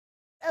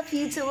up,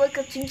 YouTube?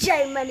 Welcome to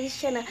J Money's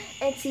channel.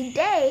 And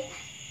today,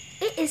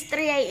 it is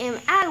 3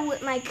 a.m. I'm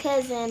with my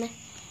cousin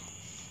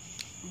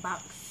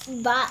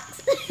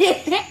Box.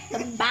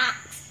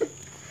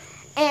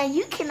 And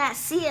you cannot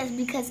see us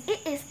because it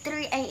is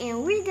 3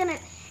 a.m.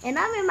 And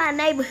I'm in my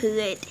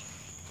neighborhood.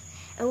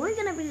 And we're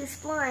gonna be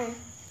exploring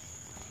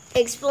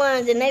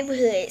the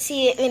neighborhood,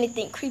 see if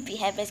anything creepy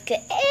happens. Cause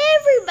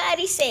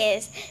everybody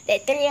says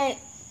that 3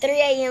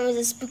 a.m. is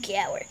a spooky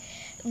hour.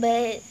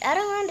 But I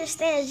don't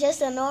understand. It's just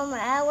a normal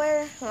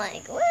hour.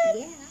 Like, what?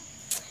 Yeah.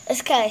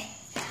 Let's go.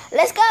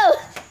 Let's go.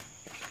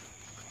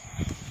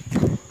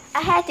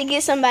 I had to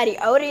get somebody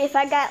older. If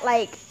I got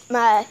I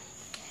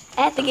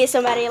have to get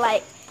somebody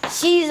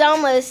she's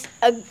almost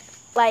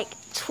like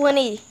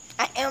 20.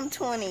 I am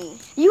 20.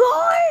 You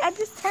are? I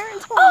just turned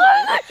 20.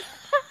 Oh.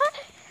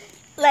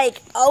 Like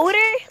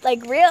older?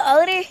 Like real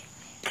older?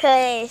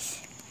 Cause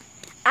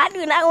I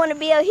do not want to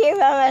be out here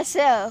by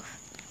myself.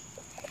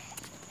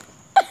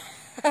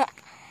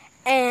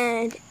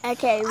 And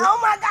okay. Oh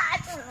my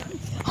God!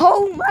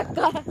 Oh my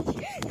God!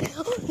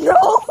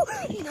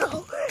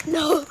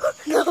 No!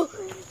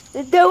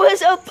 There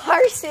was a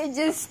person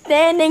just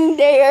standing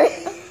there.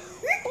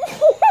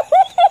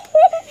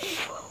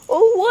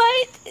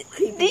 What?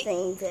 Creepy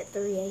things at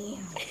 3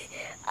 a.m.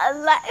 A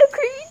lot of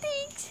creepy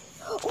things.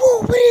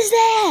 Oh, what is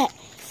that?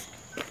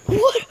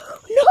 What?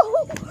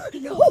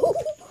 No!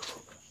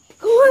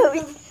 Come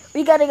on,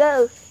 we gotta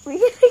go.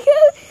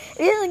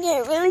 This is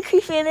getting really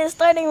creepy and it's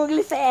starting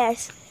really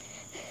fast.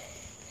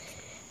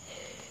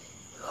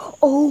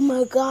 Oh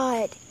my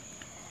God.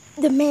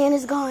 The man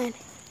is gone.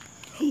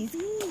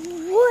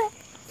 What?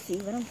 See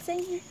what I'm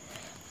saying?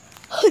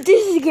 Oh,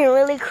 this is getting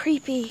really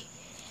creepy.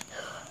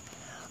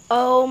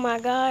 Oh my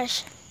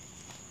gosh.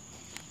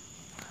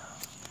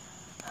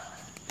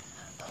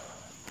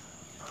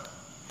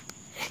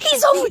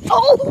 He's over.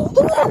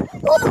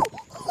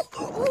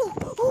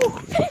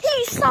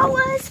 He saw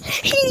us.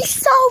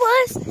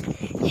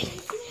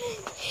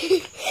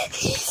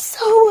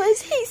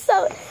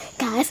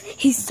 Guys,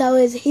 he saw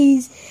us.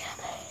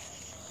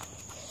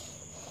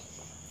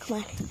 Come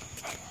on.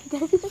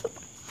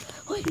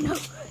 Wait, no.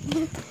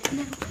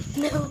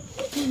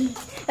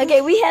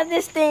 Okay, we have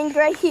this thing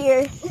right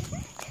here.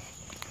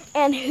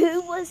 And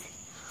who was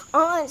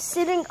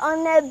sitting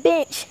on that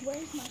bench?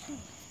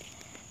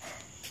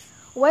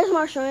 Where's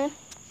Marshawn?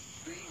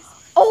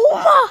 Oh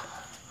my!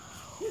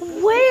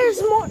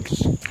 Where's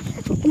Marshawn?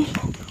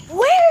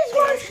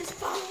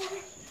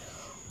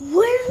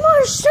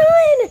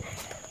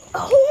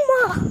 Oh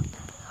my!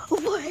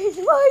 Where's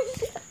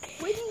Marshawn?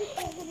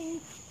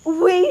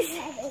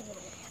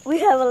 We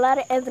have a lot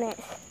of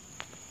evidence.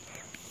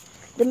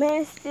 The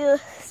man's still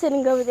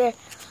sitting over there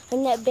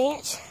on that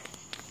bench.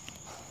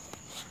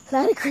 A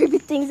lot of creepy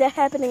things are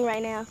happening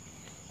right now.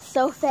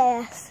 So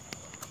fast.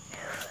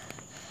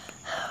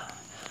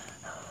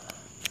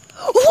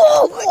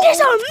 Whoa! There's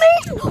a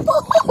man!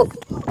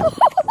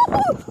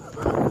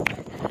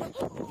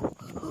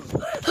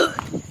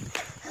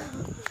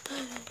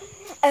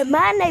 And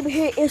my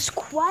neighborhood is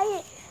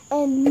quiet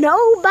and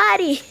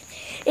nobody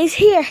is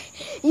here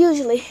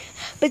usually.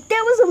 But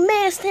there was a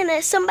man standing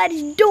at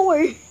somebody's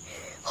door.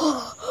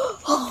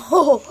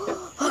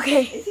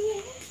 Okay.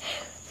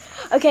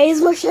 Okay,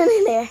 is Marshawn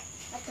in there?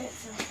 I think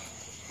so.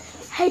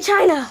 Hey,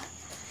 China.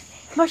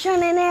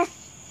 Marshawn in there?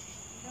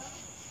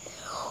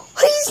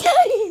 He's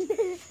not in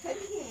there.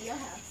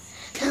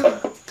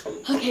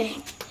 Okay.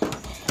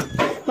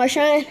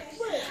 Marshawn?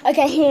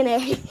 Okay, he in there.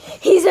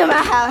 He's in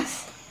my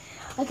house.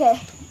 Okay.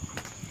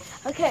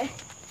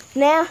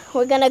 Now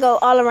we're gonna go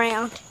all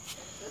around.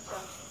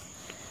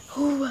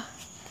 Ooh.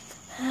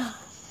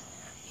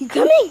 You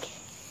coming?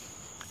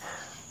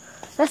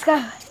 Let's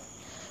go.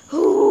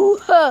 Ooh.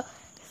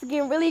 It's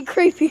getting really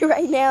creepy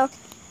right now.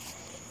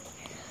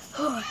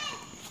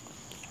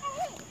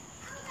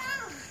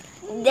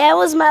 That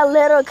was my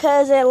little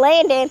cousin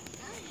Landon.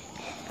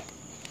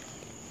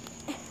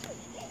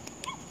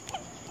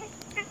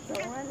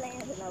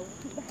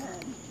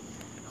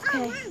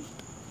 Okay.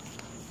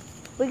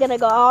 We're gonna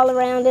go all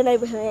around the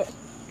neighborhood.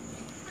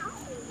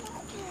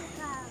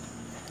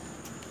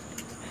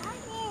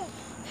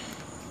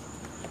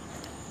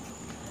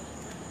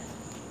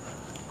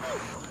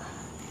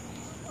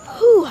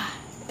 Whew.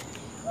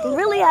 I'm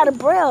really out of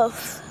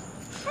breath.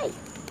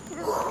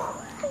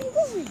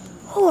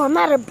 Oh, I'm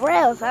out of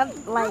breath. I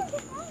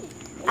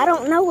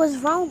don't know what's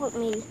wrong with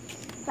me.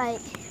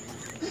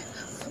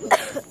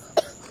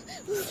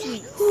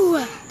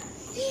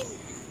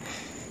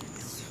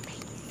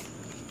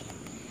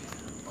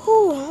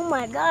 Oh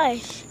my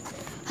gosh.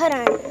 Hold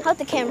on. Hold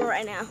the camera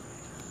right now.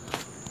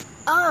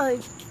 I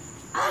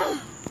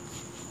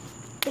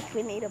think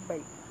we need a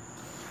break.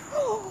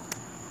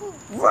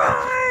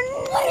 Run!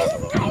 What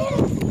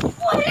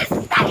is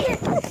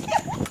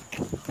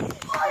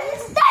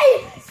that?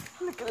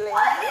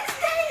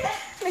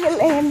 Look at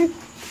Landon.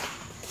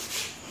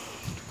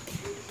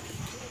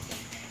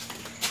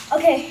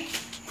 Okay,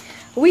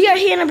 we are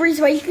here in the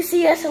breezeway. You can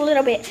see us a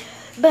little bit,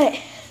 but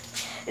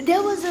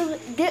it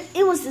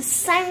was the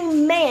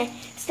same man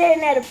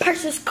staring at a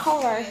person's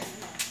car. In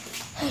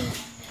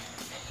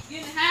the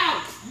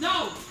house.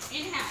 No,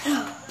 in the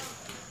house.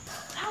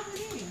 Out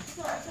with him.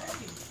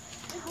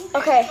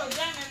 Okay. I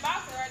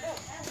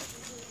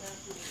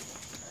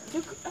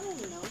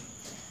don't know.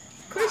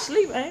 Chris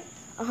sleep, ain't?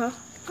 Uh-huh.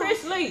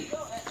 Chris sleep. Who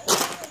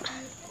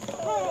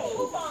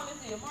phone is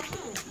this? My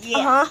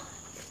Uh-huh.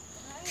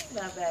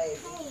 my baby.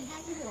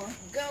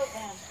 Go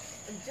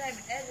Jamie,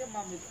 ask your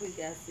mama quick.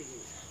 I see you.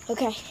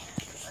 Okay.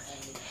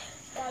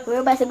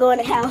 We're about to go in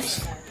the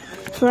house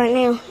right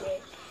now.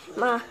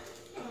 Ma,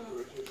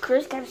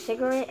 Chris got a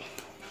cigarette?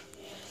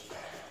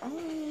 No,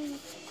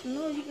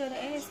 you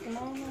gotta ask him. I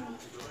don't know.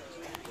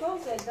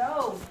 Close that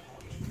door.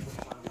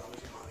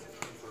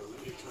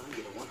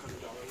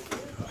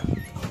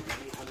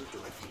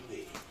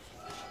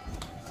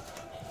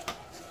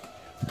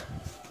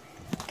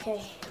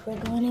 Okay, we're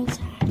going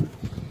inside.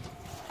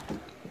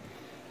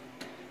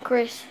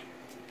 Chris,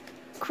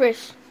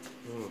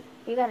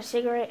 you got a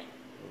cigarette?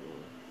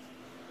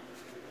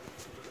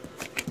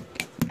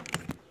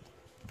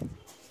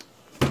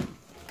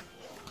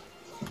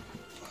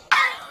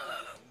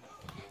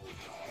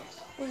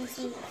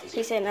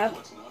 He said no.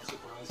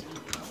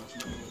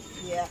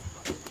 Yeah.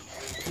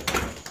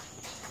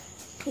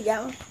 You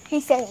got one? He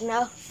said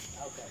no.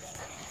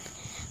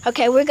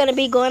 Okay, we're gonna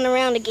be going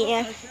around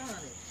again.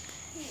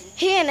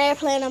 He in there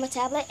playing on my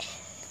tablet.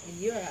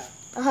 In your house.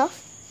 Uh-huh.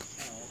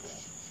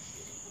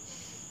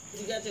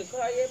 You got your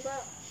car yet, bro?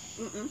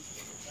 Mm-mm.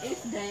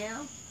 It's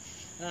down.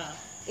 Huh?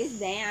 It's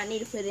down. I need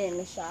to put it in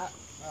the shop.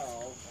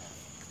 Oh, okay.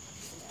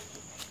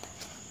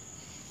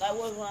 Like,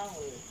 what's wrong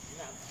with it?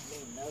 Not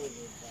being nervous.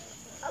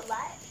 A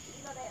lot.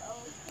 You know they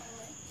always come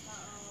with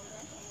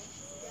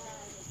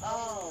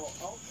Oh,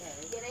 okay.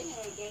 Yeah, they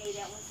had gave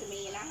that one to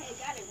me, and I had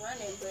got it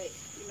running, but,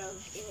 you know,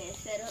 it had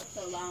set up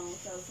so long,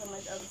 so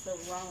much other stuff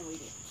wrong with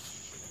it.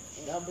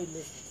 Don't be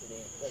listening to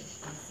that. But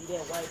you see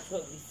that white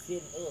truck be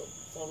sitting up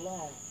so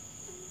long.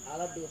 All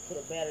I do is put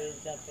a battery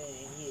and jump in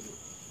and hit it.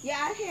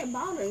 Yeah, I had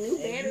bought a new And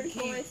battery you for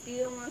keep- it,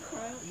 still one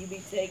crank. You be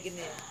taking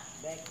it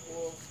back and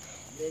forth,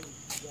 then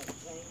you gotta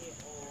change it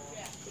or...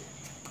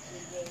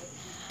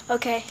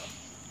 Okay.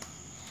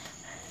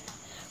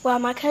 While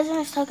my cousin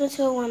is talking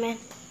to a woman,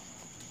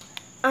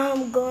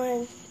 I'm in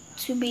a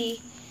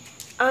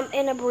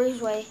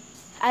breezeway.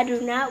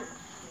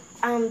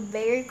 I'm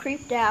very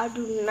creeped out. I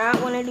do not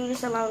want to do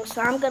this alone,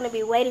 so I'm going to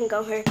be waiting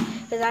on her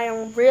because I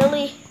am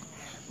really,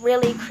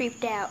 really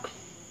creeped out.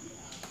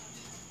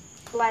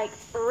 Like,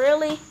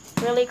 really,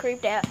 really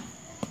creeped out.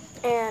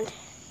 And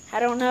I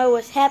don't know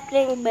what's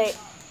happening, but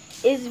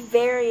it's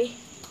very,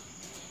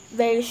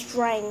 very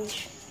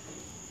strange.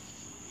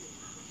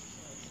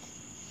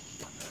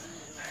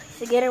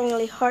 It's getting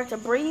really hard to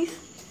breathe.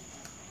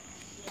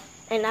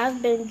 And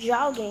I've been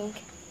jogging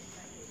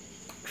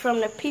from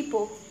the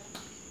people.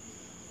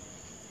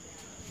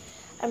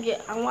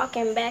 I'm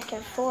walking back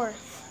and forth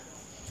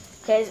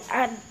because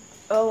I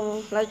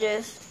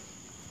just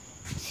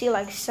see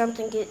like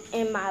something get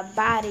in my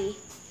body.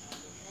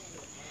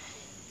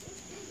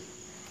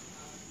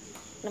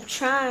 And I'm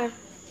trying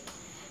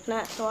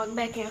not to walk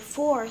back and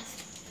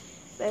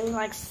forth, but it's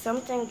like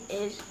something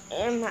is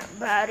in my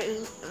body,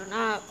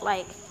 not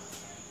like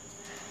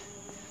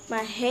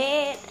my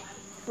head,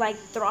 like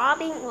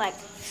throbbing, like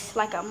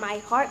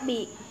my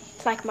heartbeat.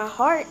 It's like my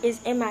heart is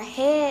in my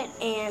head,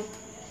 and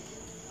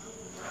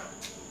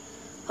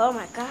oh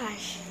my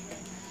gosh,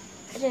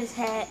 I just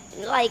had,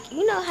 like,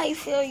 you know how you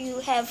feel you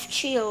have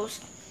chills,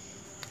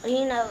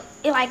 you know,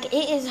 it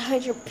is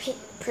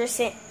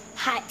 100%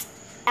 hot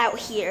out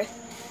here.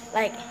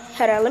 Like,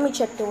 hold on, let me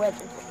check the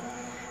weather.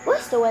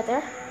 What's the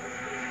weather?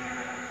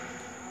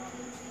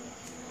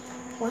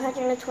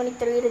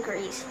 123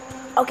 degrees.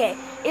 Okay,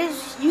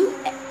 as you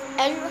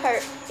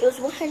heard, it was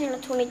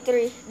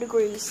 123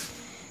 degrees,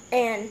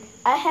 and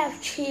I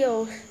have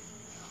chills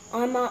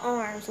on my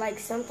arms, like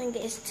something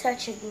is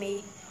touching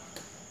me.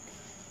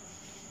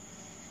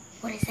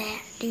 What is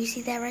that? Do you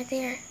see that right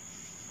there?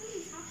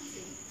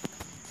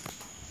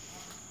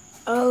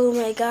 Oh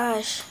my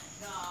gosh.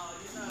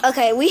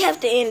 Okay, we have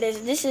to end this.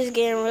 This is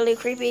getting really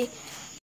creepy.